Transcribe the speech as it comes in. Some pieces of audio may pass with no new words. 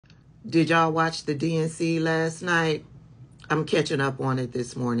Did y'all watch the DNC last night? I'm catching up on it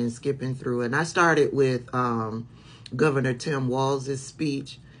this morning, skipping through it. And I started with Governor Tim Walz's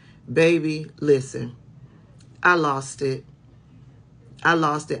speech. Baby, listen, I lost it.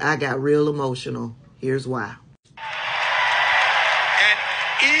 I got real emotional. Here's why. And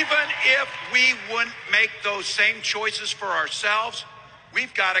even if we wouldn't make those same choices for ourselves,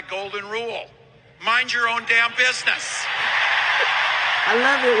 we've got a golden rule. Mind your own damn business. I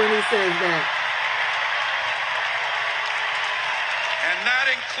love it when he says that. And that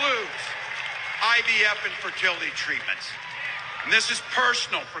includes IVF and fertility treatments. And this is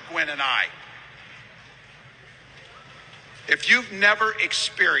personal for Gwen and I. If you've never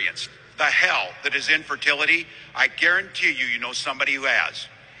experienced the hell that is infertility, I guarantee you, you know somebody who has.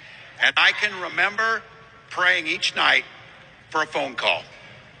 And I can remember praying each night for a phone call.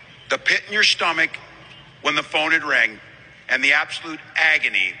 The pit in your stomach when the phone had rang, and the absolute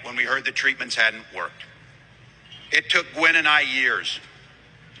agony when we heard the treatments hadn't worked. It took Gwen and I years,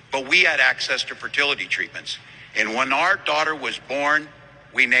 but we had access to fertility treatments. And when our daughter was born,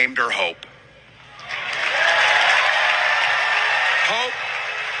 we named her Hope. Hope,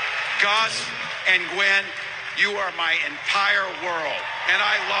 Gus, and Gwen, you are my entire world, and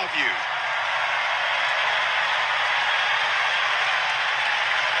I love you.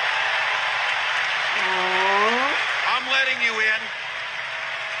 I'm letting you in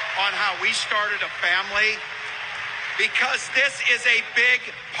on how we started a family, because this is a big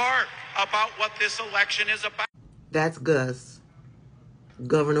part about what this election is about. That's Gus,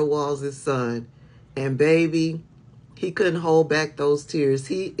 Governor Walz's son. And baby, he couldn't hold back those tears.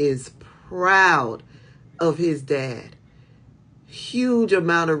 He is proud of his dad. Huge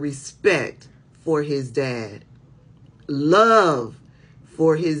amount of respect for his dad. Love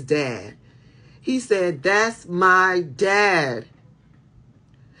for his dad. He said, "That's my dad."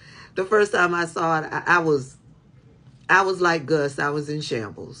 The first time I saw it, I was like Gus. I was in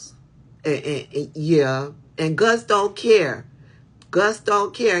shambles. And Gus don't care. Gus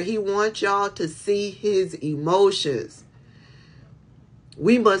don't care. He wants y'all to see his emotions.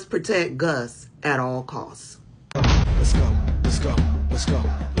 We must protect Gus at all costs. Let's go, let's go, let's go,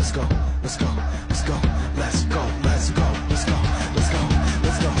 let's go, let's go, let's go, let's go.